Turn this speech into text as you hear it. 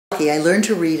lucky. I learned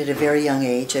to read at a very young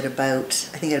age, I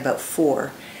think at about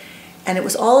 4. And it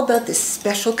was all about this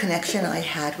special connection I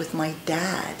had with my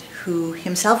dad, who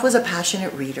himself was a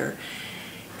passionate reader.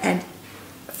 And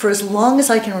for as long as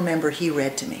I can remember, he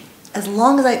read to me. As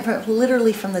long as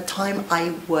literally from the time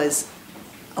I was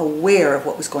aware of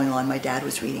what was going on, my dad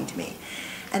was reading to me.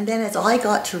 And then as I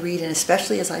got to read, and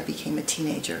especially as I became a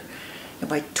teenager,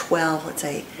 by 12, let's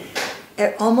say,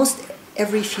 almost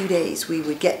every few days we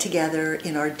would get together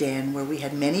in our den where we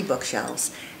had many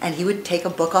bookshelves, and he would take a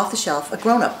book off the shelf, a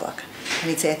grown-up book, and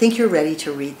he'd say, "I think you're ready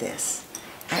to read this."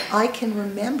 And I can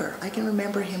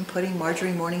remember him putting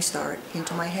Marjorie Morningstar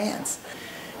into my hands.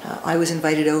 I was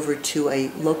invited over to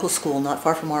a local school not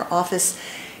far from our office,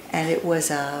 and it was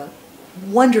a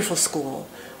wonderful school,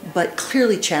 but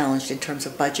clearly challenged in terms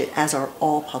of budget, as are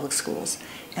all public schools.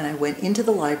 And I went into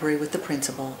the library with the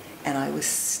principal, and I was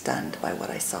stunned by what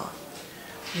I saw.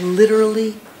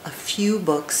 Literally a few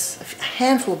books, a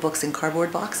handful of books in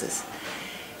cardboard boxes.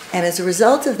 And as a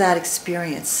result of that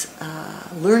experience,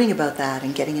 learning about that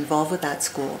and getting involved with that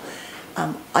school,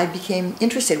 I became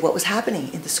interested in what was happening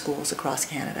in the schools across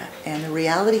Canada. And the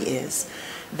reality is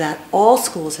that all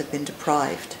schools have been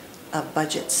deprived of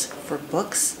budgets for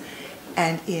books,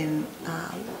 and in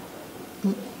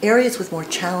areas with more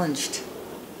challenged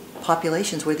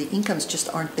populations where the incomes just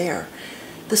aren't there,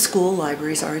 the school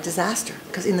libraries are a disaster.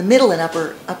 Because in the middle and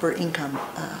upper income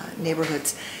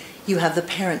neighborhoods, you have the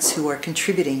parents who are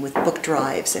contributing with book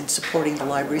drives and supporting the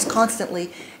libraries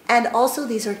constantly, and also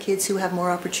these are kids who have more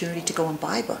opportunity to go and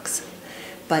buy books.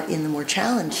 But in the more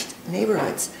challenged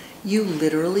neighborhoods, you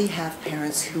literally have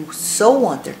parents who so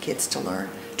want their kids to learn,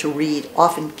 to read,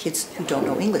 often kids who don't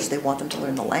know English, they want them to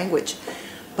learn the language,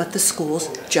 but the schools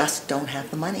just don't have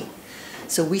the money.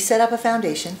 So we set up a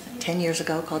foundation 10 years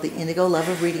ago called the Indigo Love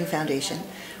of Reading Foundation.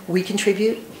 We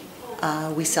contribute.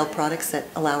 We sell products that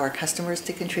allow our customers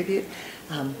to contribute.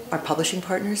 Our publishing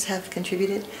partners have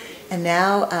contributed. And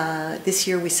now, this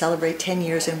year we celebrate 10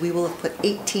 years, and we will have put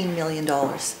 $18 million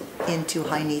into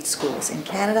high-need schools in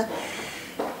Canada.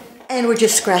 And we're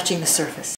just scratching the surface.